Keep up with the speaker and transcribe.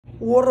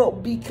What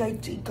up,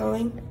 BKT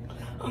gang?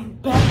 I'm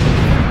back.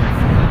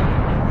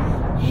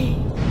 Hey,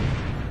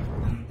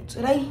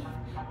 today,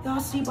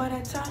 y'all see by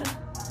that title,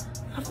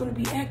 I'm finna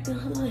be acting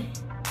hood.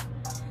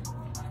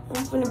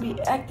 I'm finna be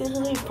acting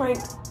hood prank.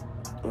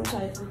 I'm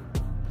Tyson.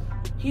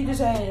 He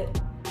just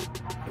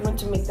went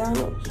to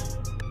McDonald's.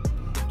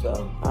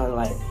 So I was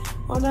like,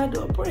 why not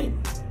do a prank?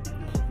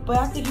 But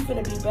I think he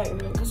finna be back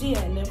now, cause he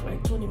had left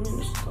like 20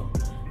 minutes ago.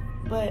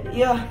 But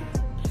yeah,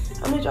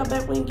 I'll meet y'all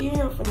back when you get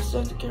here. I'm finna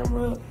set the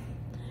camera up.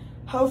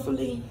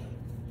 Hopefully,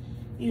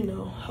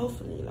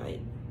 hopefully, like,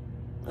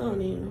 I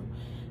don't even know.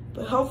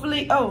 But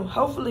hopefully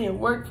it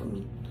worked for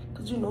me.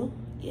 Cause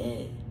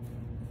yeah.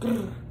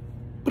 Brr,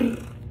 brr,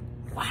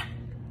 wah.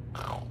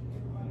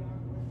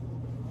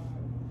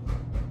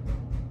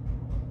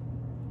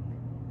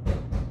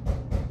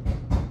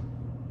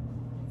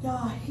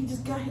 Y'all, he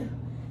just got here.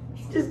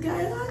 Like,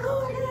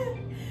 oh my God.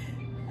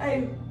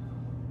 Hey,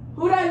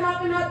 who that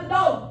knocking at the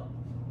door?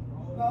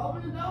 Bro,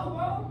 open the door,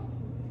 bro.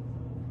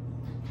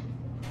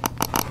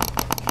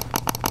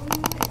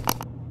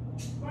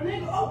 My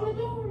nigga, open the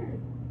door.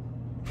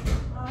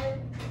 Alright,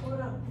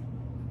 hold up.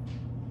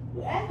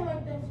 You acting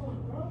like that for,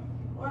 bro.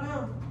 What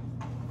now?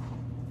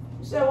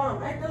 You said, well,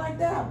 I'm acting like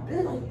that? I've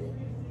been like that.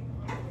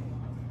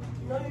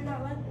 No, you're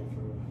not like that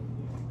for real.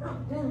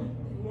 I've been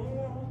like that.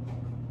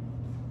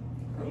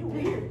 You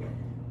weird.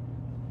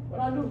 What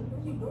I do?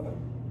 What you doing?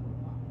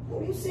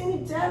 Well, you see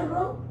me tatted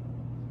up?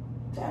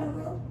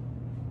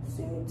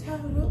 See me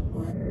tatted up?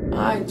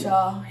 Alright,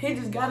 y'all. He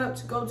just got up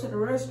to go to the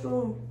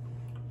restroom.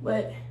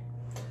 But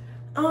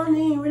I don't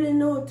even really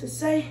know what to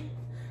say.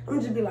 I'm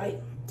just be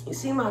like, you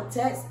see my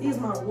tats? These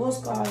my war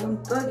scars. I'm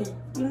thugging.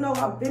 You know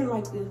I've been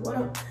like this. What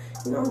up?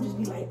 I'm just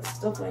be like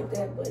stuff like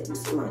that. But you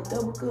see my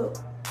double cup?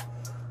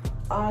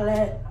 All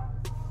that.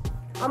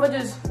 I'ma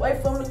just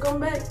wait for him to come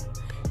back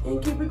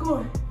and keep it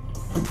going.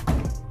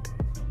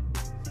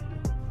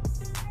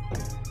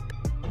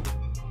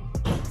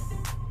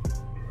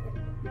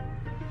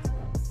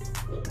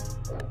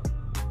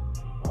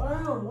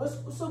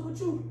 What's up with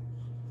you?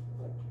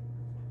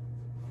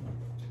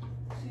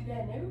 See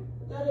that nigga?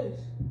 What that is?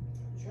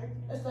 Drink.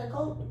 That's that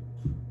Coke?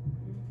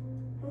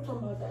 I'm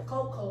talking about that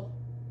Coke.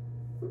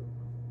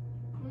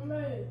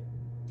 Man.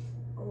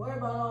 Don't worry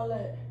about all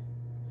that.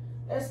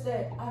 That's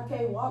that I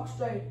can't walk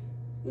straight.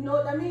 You know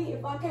what that mean?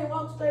 If I can't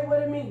walk straight,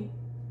 what it mean?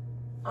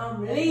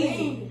 I'm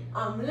leaning.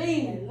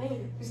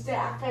 It's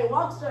that I can't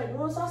walk straight. You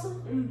want salsa?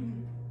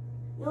 Mm-hmm.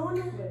 You don't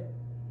want that?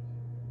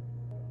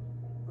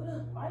 What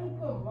up? Why you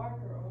put a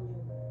marker on your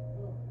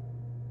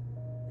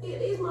Nigga,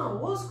 these my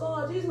war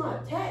scars. These my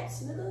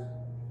tats, nigga.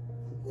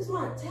 These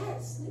my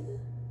tats, nigga.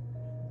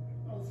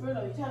 Oh, for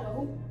real, you trying to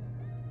hoop?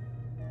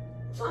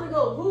 I'm trying to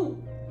go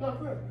hoop. No,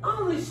 for real. I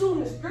only shoot in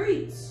the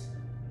streets.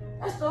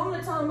 That's the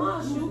only time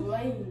I shoot.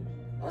 Lame.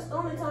 That's the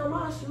only time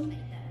I shoot.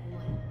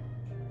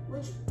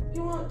 But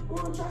you want to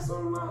try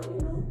something out,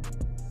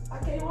 I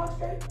can't walk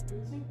straight? Let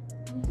me see.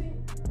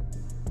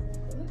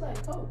 It looks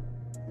like Coke.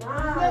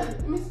 Nah,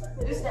 Let me smell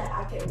it. it's that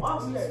I can't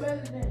walk Let me straight. smell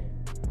it then.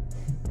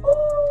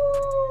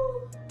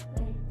 Ooh.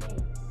 Let me think.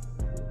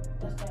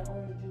 That's that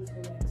orange juice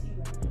and that tea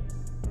right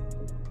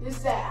there. It's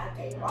that I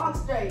can't walk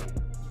straight.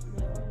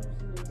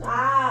 Yeah,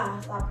 Nah,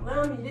 stop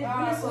playing me. This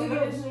really look something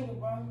at this else. nigga,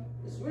 bro.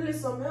 It's really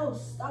something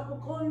else. Stop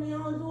recording me. I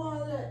don't do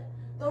all that.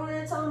 The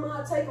only time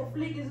I take a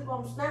flick is if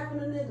I'm snapping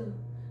a nigga.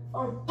 If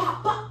I'm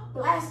pop,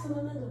 blasting a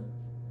nigga.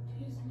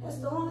 That's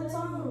the only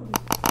time.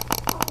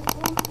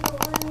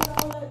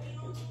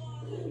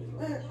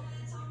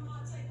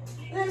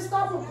 Man,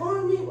 stop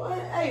recording me, boy.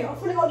 Hey, I'm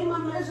finna go get my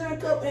measuring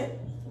cup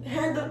and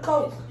handle the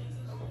Coke.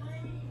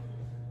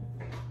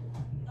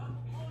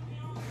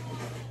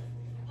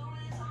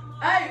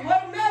 Hey,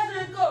 where the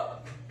measuring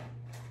cup?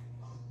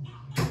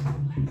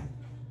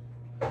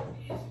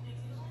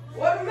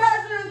 Where the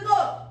measuring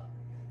cup?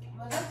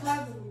 Bro, that's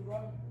laughing me, bro.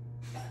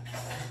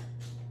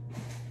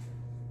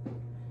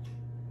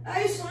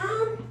 Hey,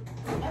 son.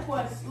 That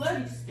boy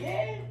slutty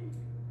scared.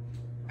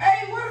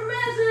 Hey, where the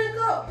measuring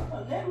cup?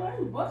 Oh, that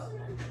man busting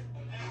it.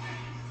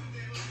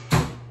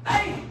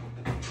 Hey,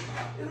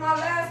 this is my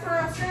last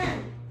time saying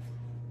it.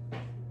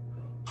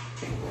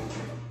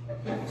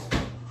 Man,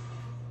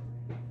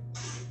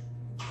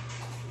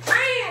 I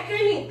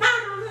can't even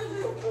find my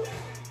measuring cup.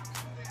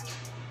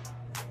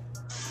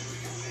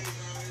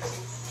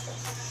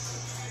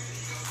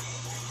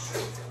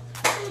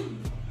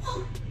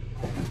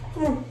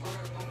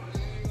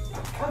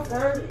 I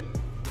found it.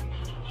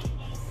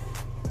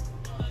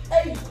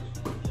 Hey,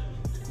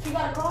 you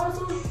got a card or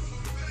something?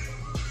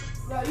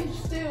 Bro, you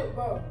still,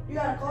 bro. You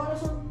got a card or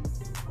something?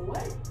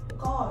 What? A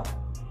card.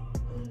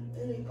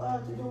 Any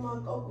card to do my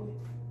Coke with.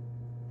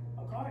 A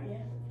card,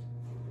 yeah.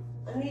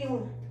 I need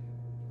one.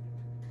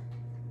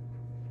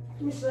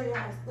 Let me show you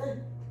how it's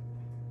done.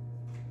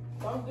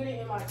 Don't get it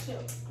in my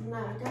chip.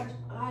 Nah, I got you.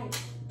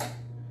 Alright.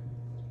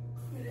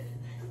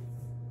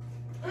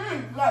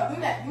 No, give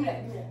me that. Use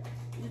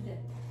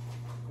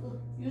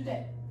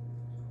that.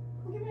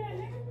 Give me that,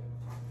 nigga.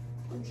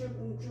 I'm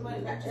tripping.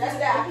 But That's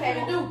that I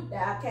can't do.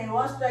 That I can't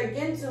walk straight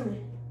into me.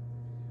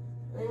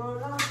 Ain't gonna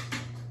lie.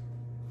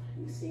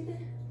 See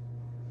that?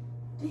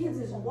 These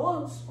is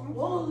walls,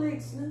 wall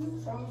licks,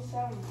 nigga. Show me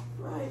something.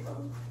 Right,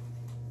 bro.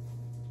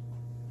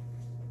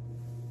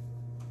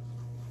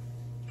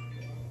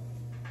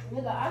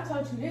 Nigga, I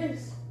taught you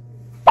this.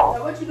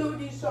 Now what you do with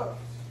these shorts?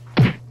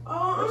 Oh,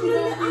 What I'm you the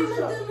doing with these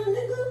dealer,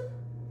 nigga.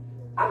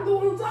 I'm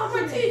doing I'm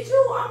something. gonna teach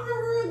you. I'm the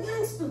real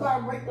gangster. You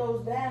gotta break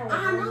those down.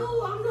 I bro.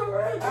 know. I'm the real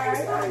Alright,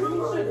 gangster. alright,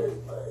 you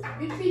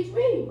should. You teach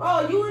me.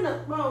 Bro, you in the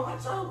bro?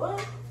 Watch out, bro.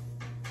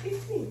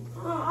 Teach me.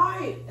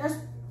 Alright, that's.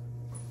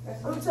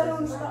 That's I'm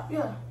telling you to stop.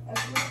 Yeah,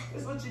 That's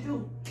that's what you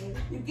do.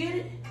 You get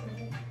it?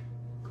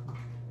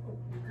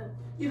 what.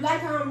 You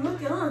like how I'm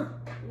looking, huh?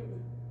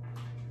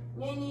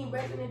 You ain't even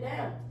breaking it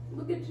down.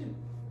 Look at you.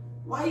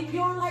 Why you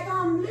don't like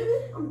how I'm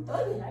living? I'm I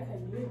thugging. like how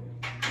you live.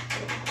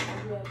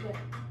 I do like that.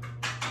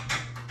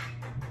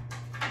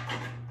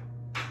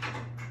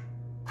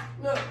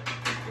 Look,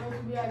 you want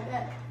to be like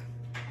that.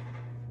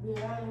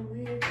 Be out and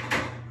weird.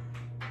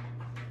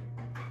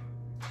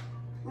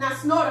 Now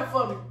snort it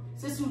for me.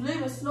 Since you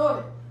living, snort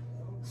it.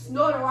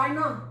 Snort it right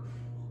now.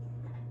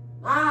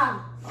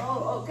 Ah.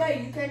 Oh,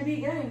 okay. You can't be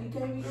gang. You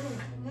can't be gang.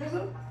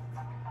 Nigga.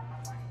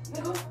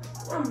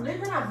 Nigga. I'm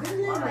living. I've been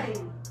living.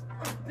 Fine.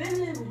 I've been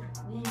living.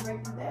 You ain't break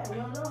it down.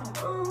 You don't know I how.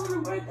 don't want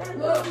to break that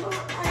Look. down.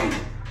 Hey,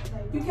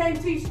 you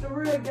can't teach the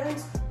real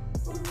gangster.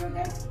 What's the real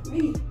guy?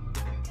 Me.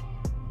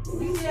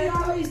 You see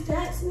all these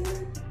tats,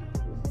 nigga?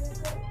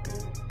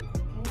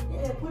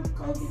 Yeah, put the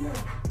coke in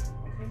there.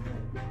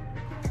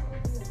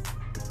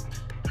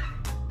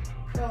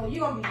 So you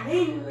gonna be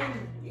mean,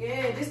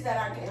 yeah, this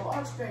that I can't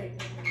walk straight.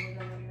 That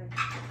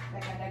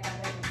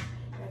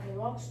can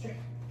walk straight.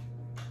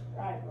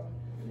 Alright, bro.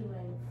 You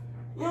lame.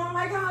 You don't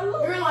like how I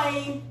look? You're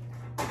lame.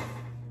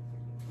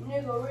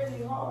 Nigga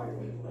really hard.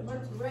 A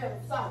bunch of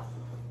red sauce.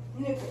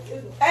 Nigga,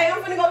 nigga. Hey,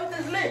 I'm finna go hit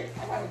this lick.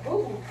 I got a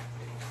boo.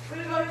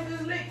 Finna go hit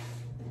this lick.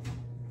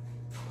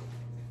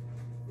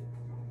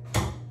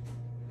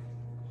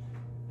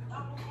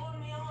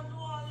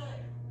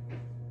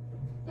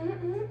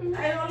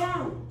 Hey, hold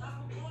on.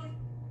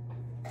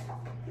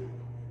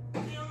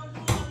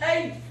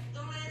 Hey.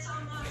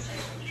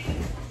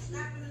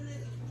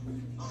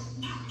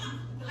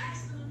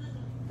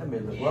 That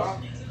man look raw.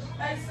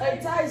 Hey,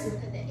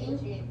 Tyson.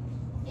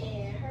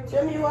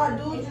 Tell me what I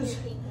do. Just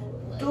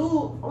dude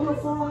on the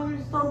phone.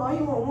 He's talking about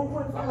he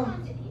want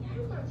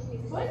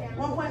 1.5. What?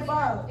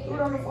 1.5. Do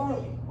it on the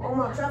phone. On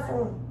my trap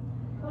phone.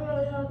 What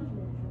are y'all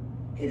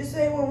doing? He just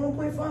said he want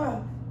 1.5.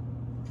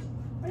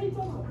 What are you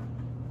talking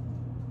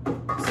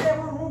about? He said he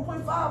want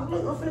 1.5.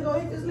 Look, I'm finna go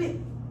hit this lick.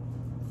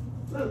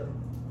 Look.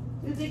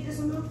 You think this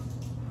enough?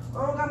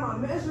 I don't got my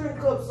measuring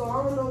cup, so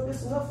I don't know if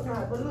this enough or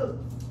not. But look.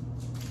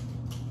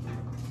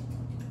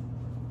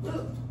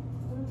 Look.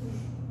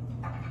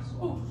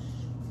 Ooh.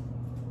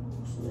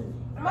 Smell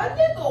it. My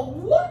nigga,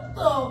 what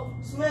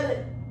the? Smell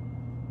it.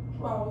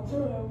 Wow, tell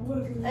that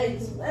what? Hey,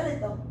 smell it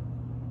though.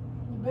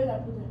 You better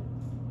not put that.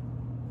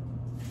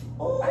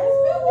 Oh, I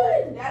smell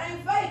it. That ain't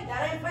fake.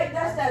 That ain't fake.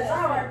 That's that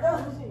Zara right there.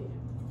 Let me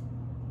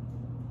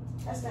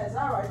see. That's that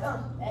Zara right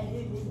there. That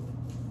hit me.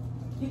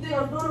 You think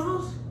I'm doing the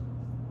most?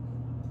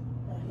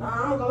 Nah,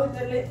 I'm gonna go hit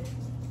that lick.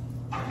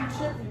 You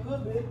tripping a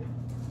little bit.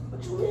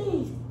 What you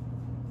mean?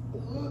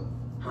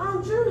 How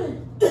I'm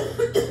tripping?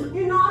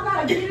 You know I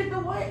gotta get it the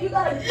way. I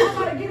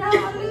gotta get out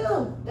how I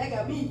live. That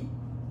got me.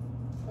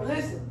 But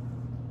listen.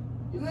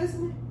 You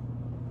listening?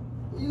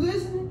 You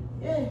listening?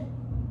 Yeah.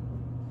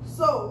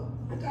 So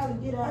I gotta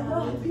get I out know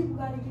how I that live. people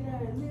gotta get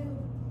out and live,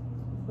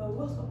 but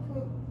what's the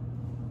point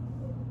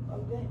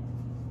of that?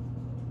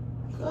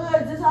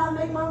 Cause this how I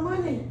make my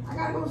money. I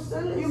gotta go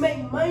sell it. You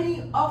make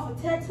money off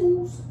of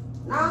tattoos?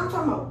 Nah, I'm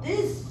talking about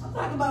this. I'm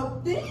talking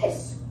about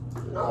this.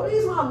 No,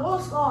 these are my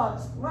war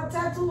scars. My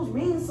tattoos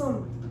mean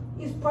something.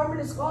 These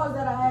permanent scars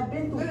that I have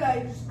been Look through.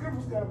 at you,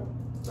 scribble.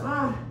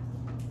 Ah.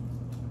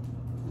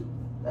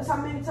 That's how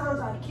many times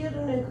I killed a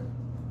nigga.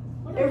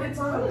 What Every is-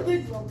 time. What is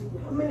this gonna be?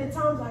 How many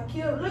times I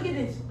killed? Look at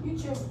this. You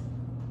tripping.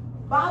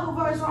 Bible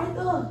verse right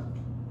there.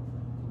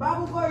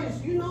 Bible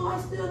verse. You know I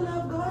still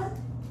love God.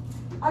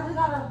 I just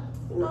gotta,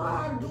 I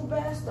gotta do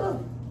bad stuff.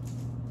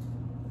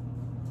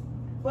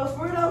 But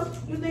for real,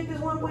 you think this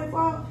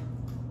 1.5?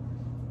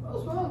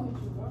 What's wrong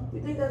with you, bro?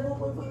 You think that's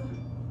 1.5?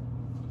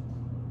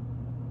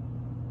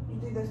 You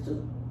think that's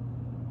 2?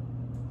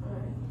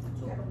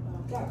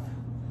 Alright. Got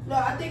it. No,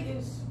 I think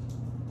it's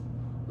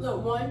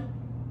look one.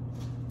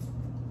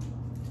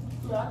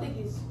 No, I think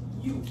it's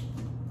you.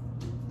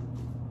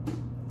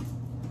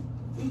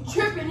 You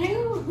tripping,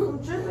 nigga?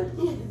 I'm tripping.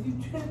 Yeah,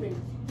 you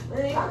tripping.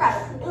 Hey, I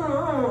got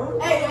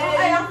it. Hey,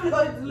 Hey, I'm finna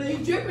go hit this leak.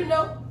 You tripping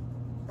though?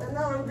 I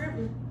know I'm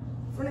dripping.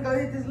 I'm finna go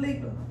hit this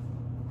leak though.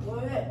 Go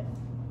ahead.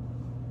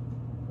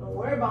 Don't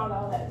worry about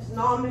all that. Just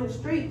know I'm in the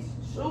streets.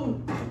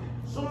 Shooting.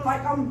 Shooting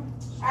like I'm.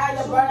 Alright,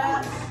 little shooting.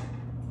 brother.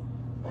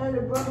 And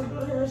the brother do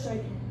a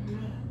handshake.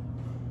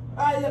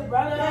 Alright, little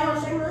brother.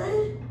 Handshake my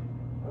hand.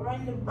 Alright,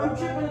 little I'm brother.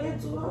 tripping a little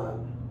too hard.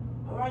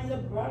 Alright,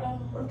 little brother.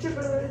 I'm tripping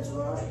a little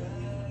too hard.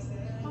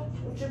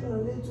 I'm tripping a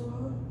little too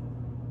hard.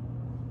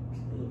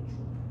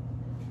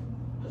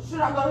 Should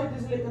I go hit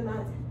this lick or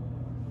not?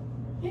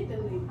 Hit the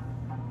lead.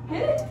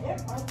 Hit it?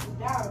 Yep, I just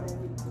down there.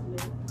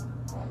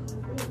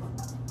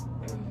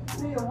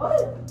 Nigga,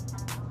 what?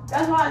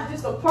 That's why it's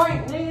just a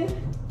prank, nigga.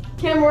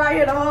 Camera right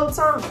here the whole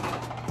time.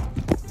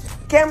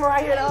 Camera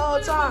right here the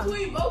whole time.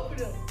 Between both of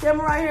them.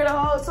 Camera right here the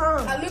whole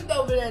time. I looked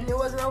over there and it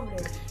wasn't over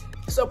there.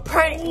 It's a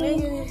prank,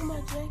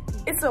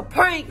 nigga. It's a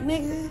prank,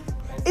 nigga.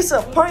 It's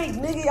a prank,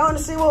 nigga. Y'all wanna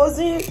see what was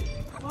in?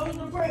 What was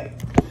the prank?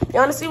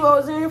 Y'all wanna see what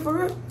was in here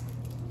for real?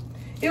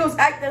 It was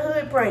Acting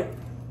Hood prank.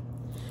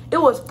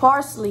 It was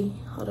parsley.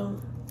 Hold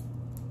on.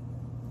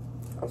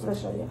 I'm gonna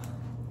show y'all.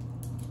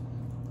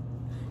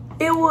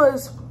 It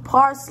was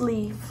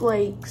parsley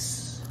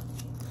flakes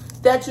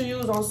that you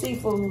use on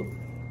seafood.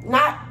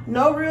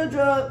 No real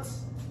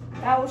drugs.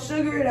 That was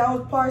sugar, that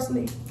was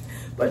parsley.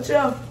 But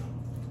yo,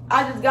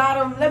 I just got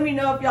them. Let me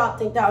know if y'all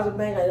think that was a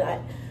bang or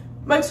not.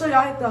 Make sure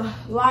y'all hit the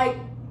like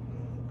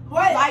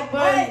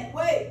button.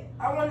 Wait.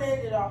 I want to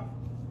end it off.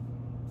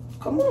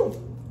 Come on.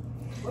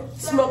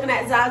 Smoking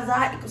that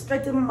Zaza, it goes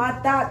straight to my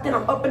thigh. Then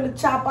I'm up in the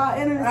chopper.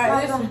 And All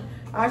right, listen.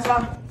 All right,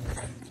 y'all.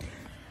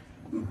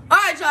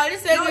 Alright, y'all,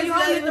 this is No, you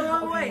only the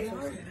wrong way.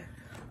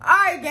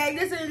 Alright, gang,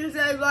 this is the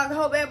vlog. I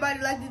hope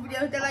everybody liked this video.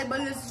 Hit that like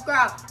button and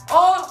subscribe.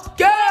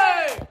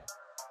 Okay.